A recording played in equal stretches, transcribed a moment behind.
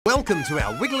Welcome to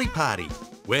our Wiggly party.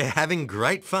 We're having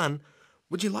great fun.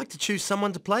 Would you like to choose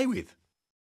someone to play with?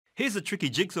 Here's a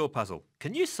tricky jigsaw puzzle.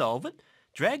 Can you solve it?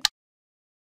 Drag...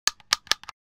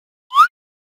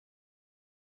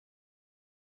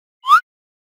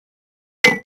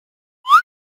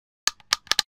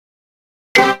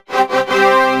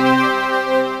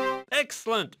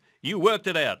 Excellent! You worked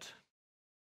it out.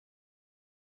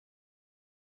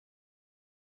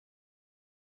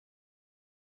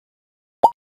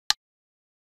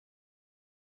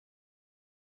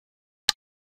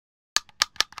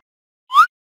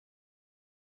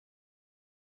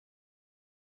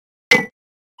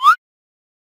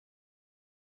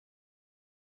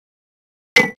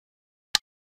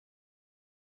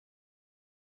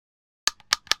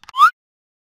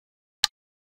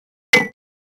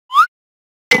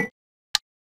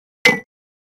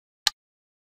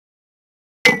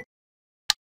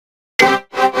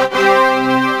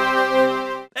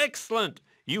 Excellent!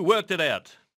 You worked it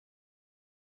out.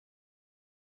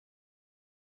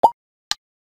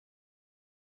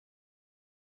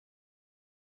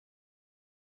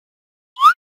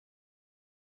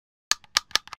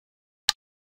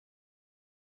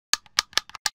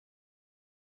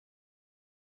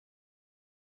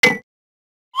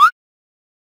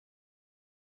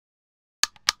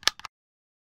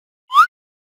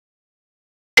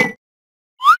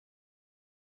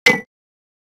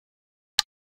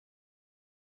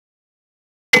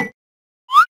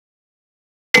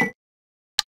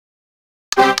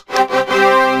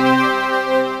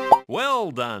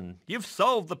 Well done! You've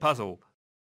solved the puzzle.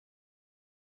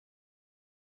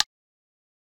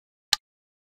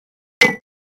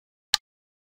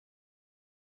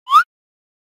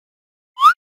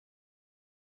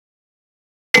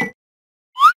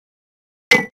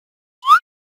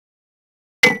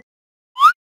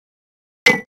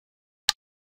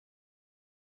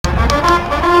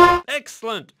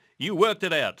 Excellent! You worked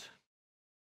it out.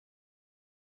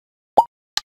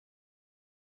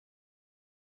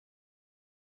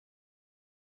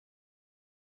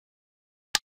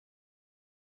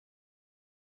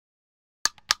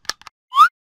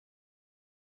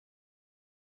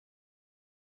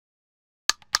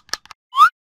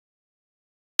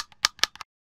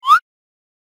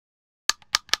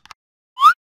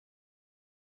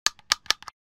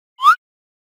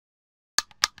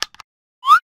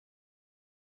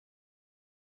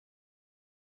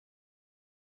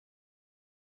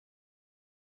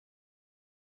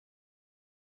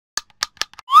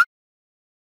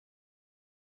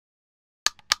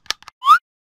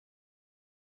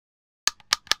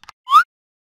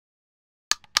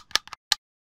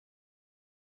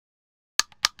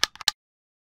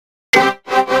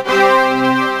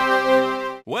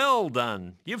 Well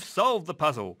done! You've solved the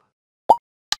puzzle.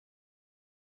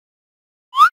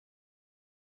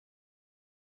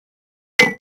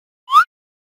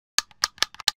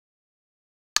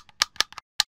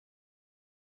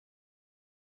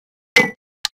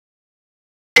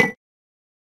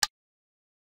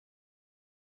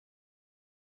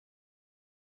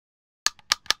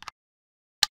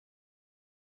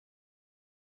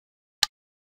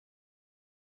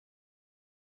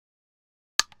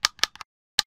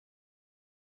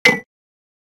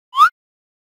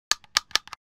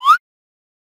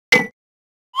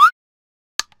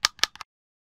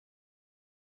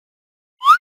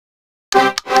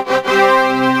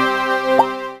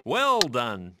 Well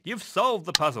done! You've solved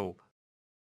the puzzle.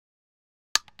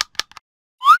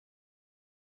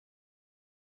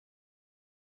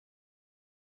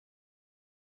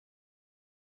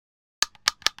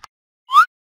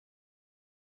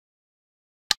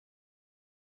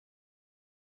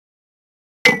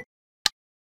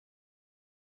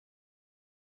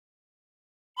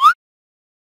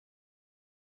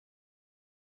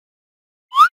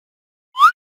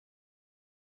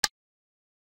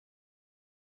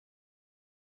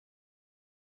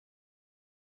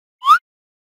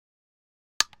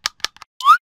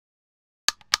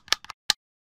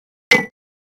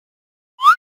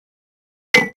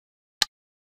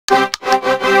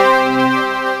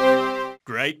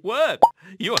 Great work!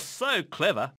 You're so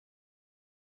clever.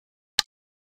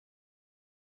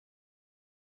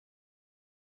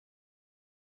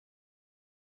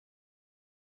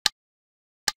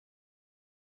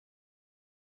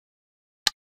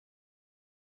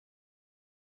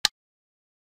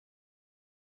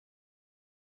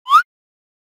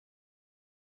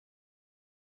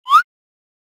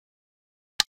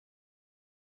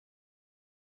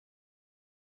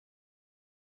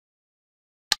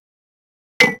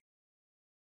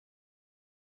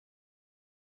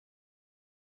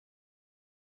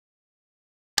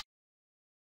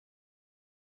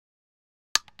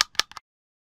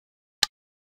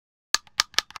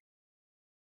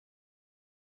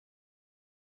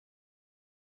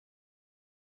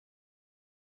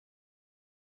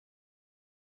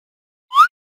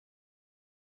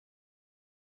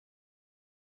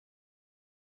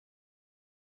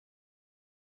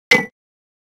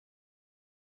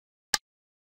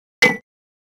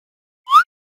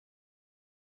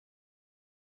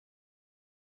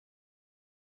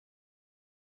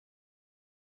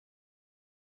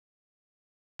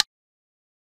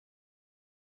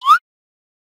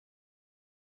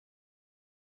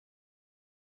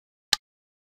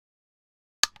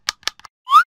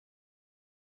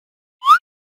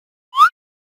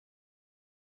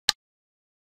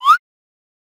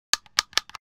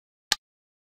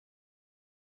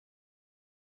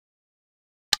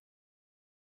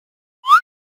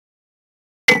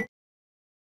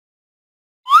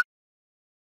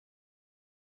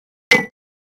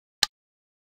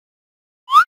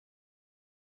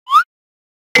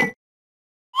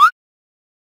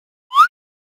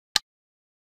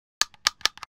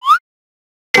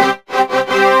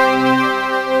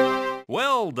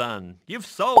 Well done. You've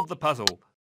solved the puzzle.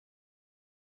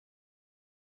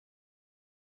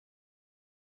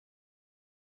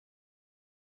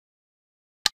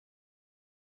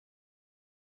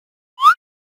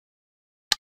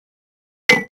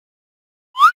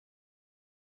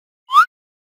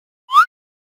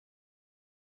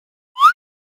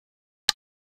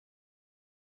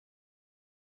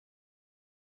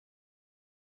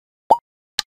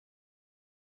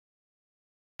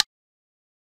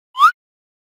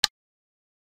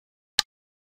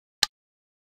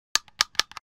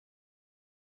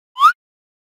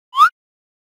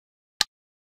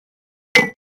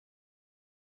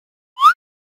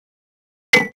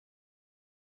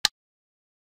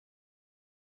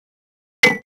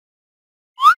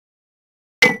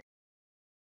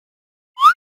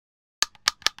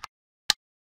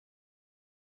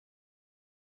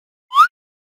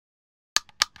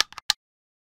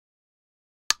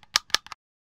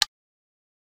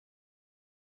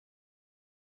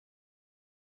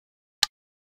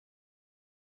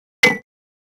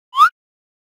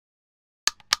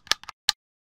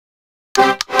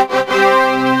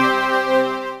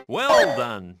 Well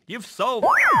done. You've solved...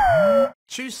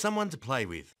 Choose someone to play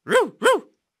with. Roo, roo.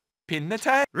 Pin the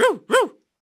tail. Roo, roo.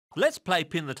 Let's play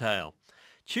Pin the Tail.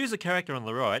 Choose a character on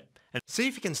the right and See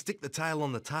if you can stick the tail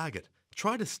on the target.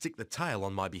 Try to stick the tail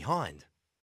on my behind.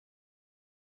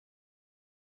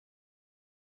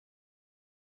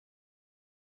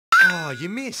 Oh, you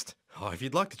missed. Oh, if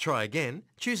you'd like to try again,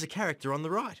 choose a character on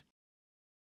the right.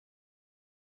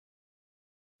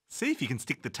 See if you can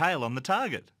stick the tail on the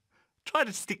target. Try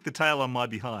to stick the tail on my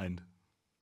behind.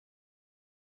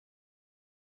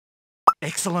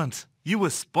 Excellent! You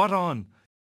were spot on.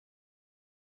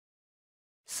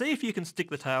 see if you can stick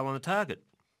the tail on the target.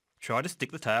 Try to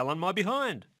stick the tail on my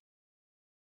behind.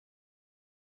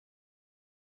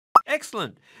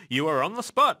 Excellent! You are on the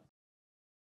spot.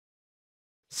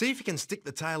 See if you can stick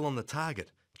the tail on the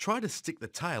target. Try to stick the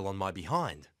tail on my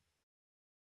behind.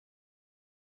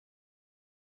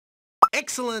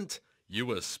 Excellent! You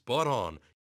were spot on.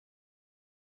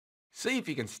 See if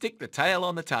you can stick the tail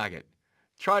on the target.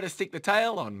 Try to stick the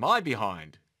tail on my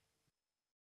behind.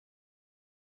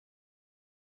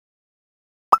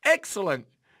 Excellent!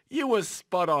 You were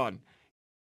spot on.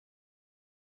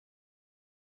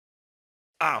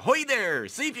 Ahoy there!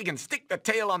 See if you can stick the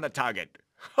tail on the target.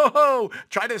 Ho ho!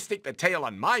 Try to stick the tail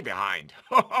on my behind.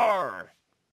 Ho ho!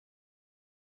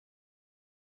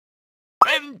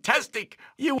 Fantastic!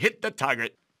 You hit the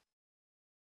target.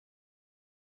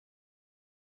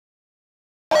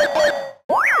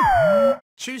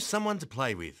 Choose someone to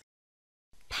play with.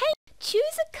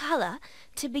 Choose a colour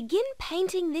to begin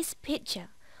painting this picture.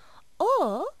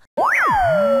 Or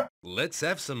Let's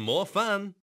have some more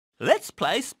fun. Let's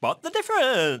play Spot the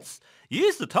Difference.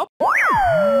 Use the top.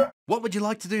 What would you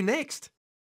like to do next?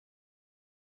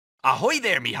 Ahoy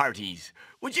there, me hearties!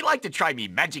 Would you like to try me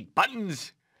magic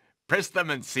buttons? Press them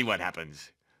and see what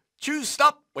happens. Choose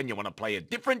stop when you want to play a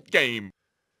different game.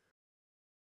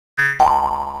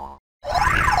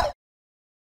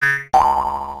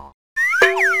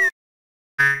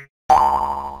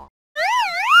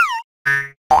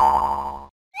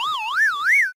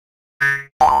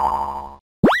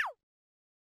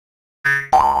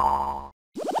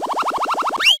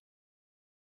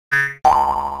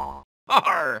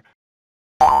 Arr!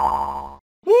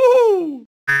 Woo!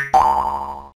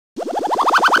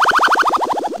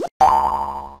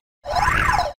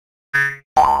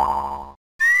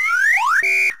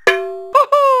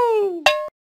 Woohoo!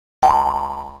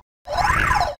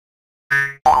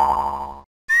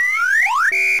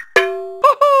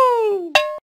 Woohoo!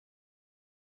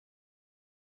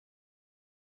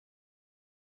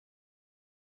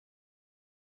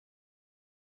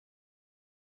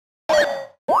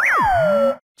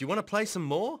 Do you want to play some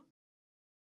more?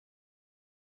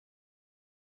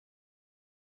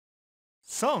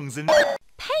 Songs and...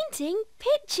 painting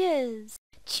pictures.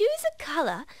 Choose a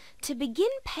colour to begin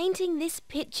painting this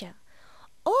picture.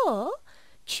 Or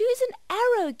choose an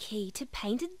arrow key to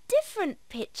paint a different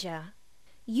picture.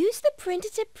 Use the printer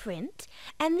to print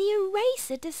and the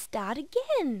eraser to start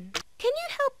again. Can you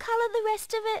help colour the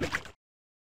rest of it?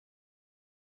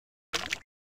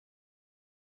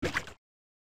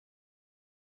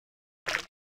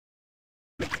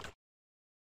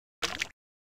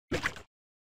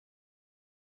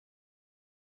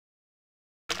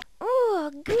 Oh,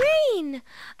 green!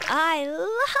 I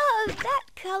love that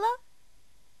colour.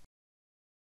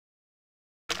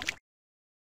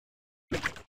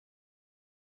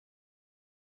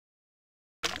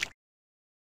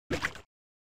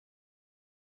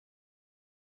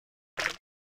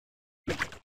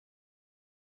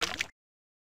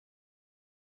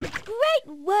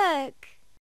 Great work!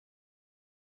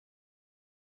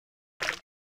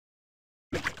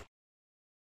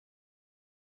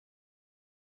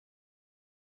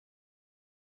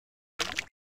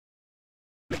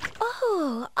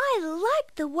 Oh, I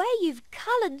like the way you've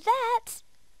coloured that.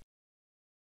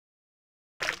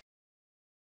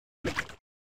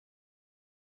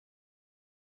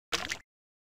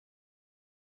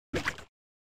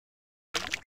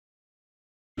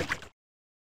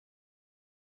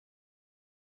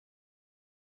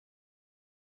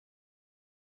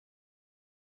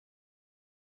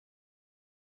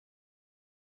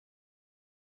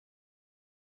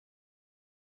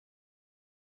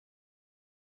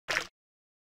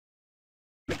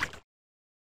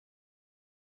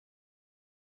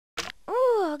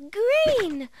 Oh,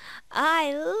 green!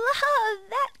 I love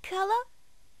that colour.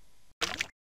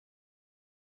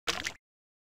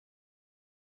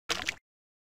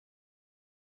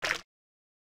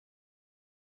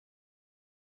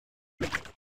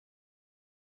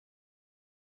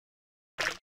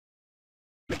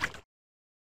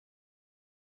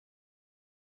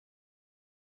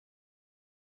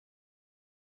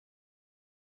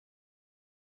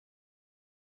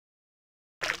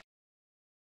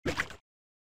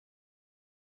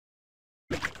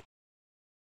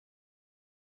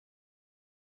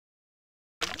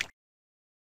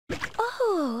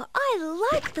 Oh, I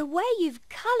like the way you've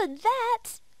coloured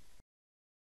that.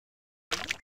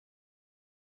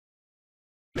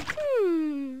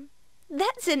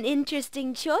 That's an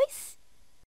interesting choice.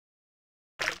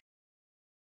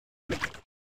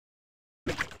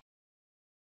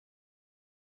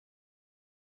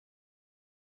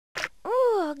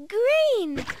 Oh,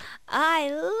 green! I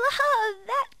love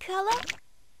that colour.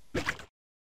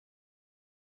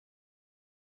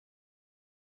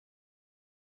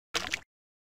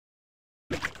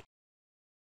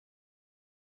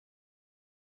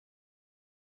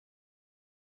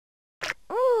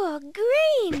 Oh,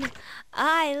 green!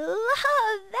 I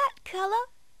love that colour.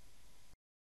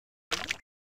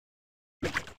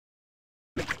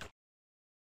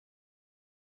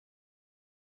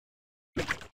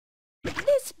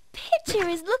 This picture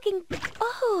is looking...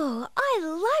 Oh, I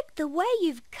like the way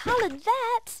you've coloured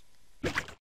that.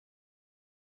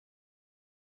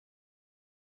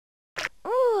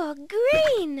 Oh,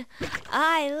 green!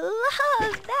 I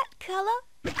love that colour.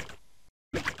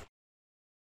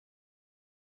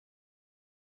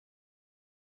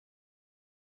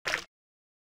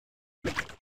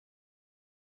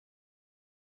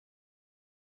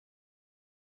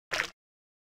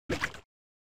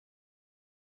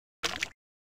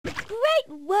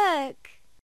 Great work!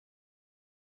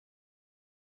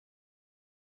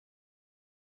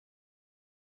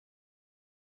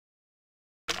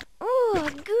 Oh,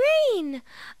 green!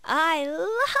 I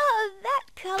love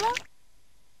that colour.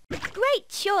 Great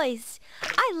choice.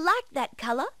 I like that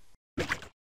colour.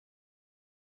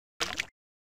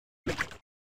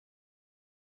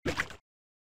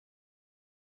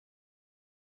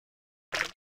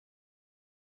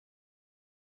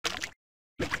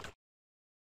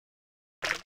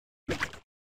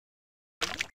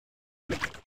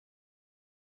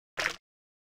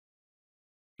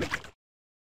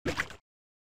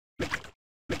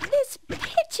 This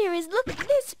picture is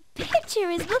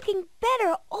looking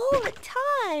better all the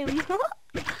time.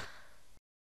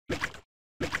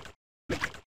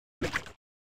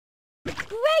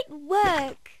 Great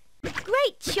work.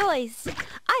 Great choice.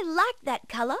 I like that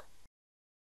colour.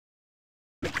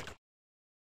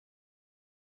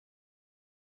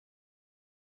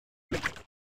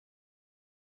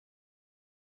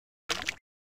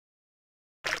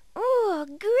 Oh,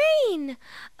 green!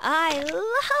 I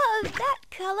love that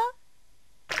colour.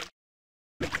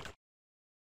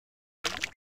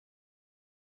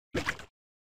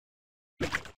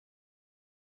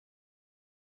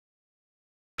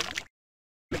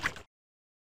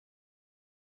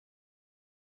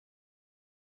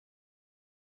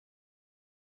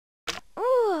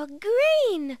 Oh,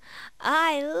 green!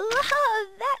 I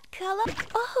love that colour.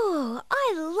 Oh,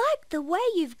 I like the way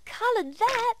you've coloured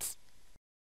that.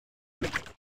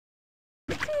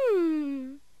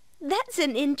 That's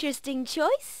an interesting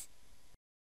choice.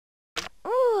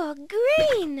 Oh,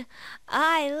 green!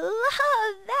 I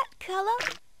love that colour.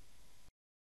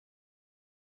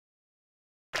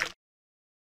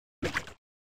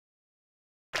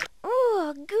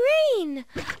 Oh, green!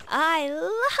 I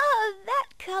love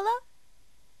that colour.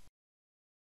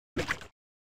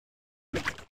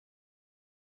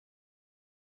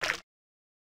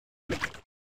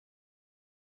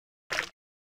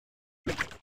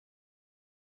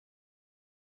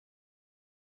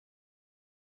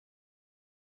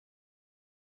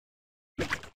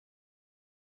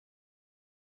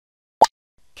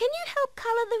 Can you help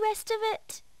colour the rest of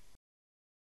it?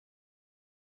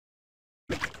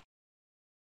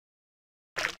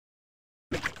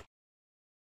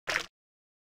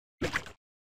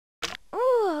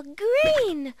 Oh,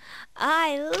 green!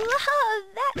 I love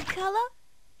that colour.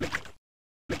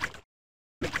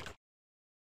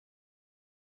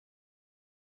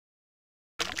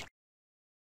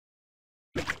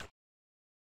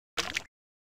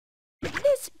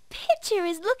 This picture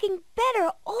is looking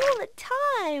better all the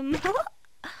time.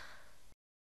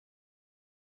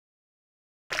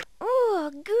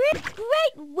 Oh,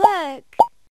 great work!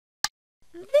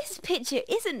 This picture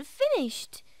isn't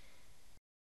finished.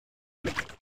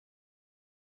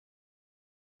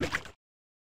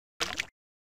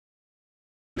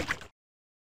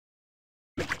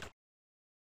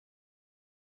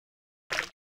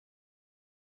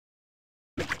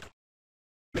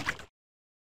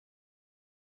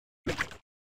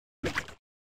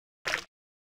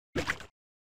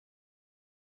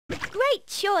 Great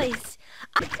choice.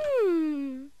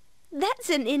 That's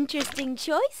an interesting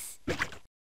choice.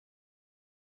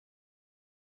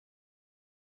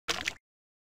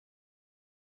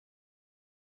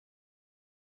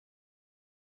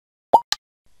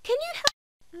 Can you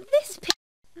help this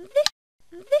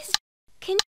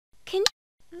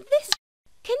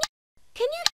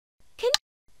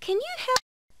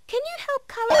can you help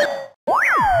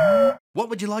color? What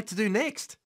would you like to do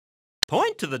next?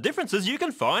 Point to the differences you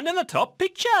can find in the top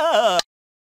picture.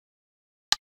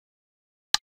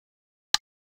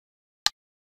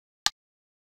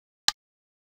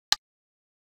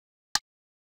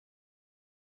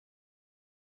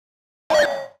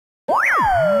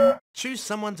 Choose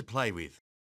someone to play with.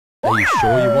 Are you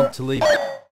sure you want to leave?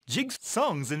 Jigs,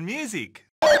 songs and music.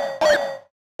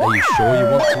 Are you sure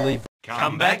you want to leave?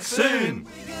 Come back soon.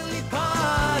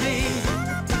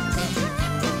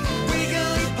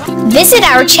 Visit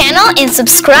our channel and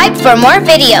subscribe for more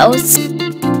videos.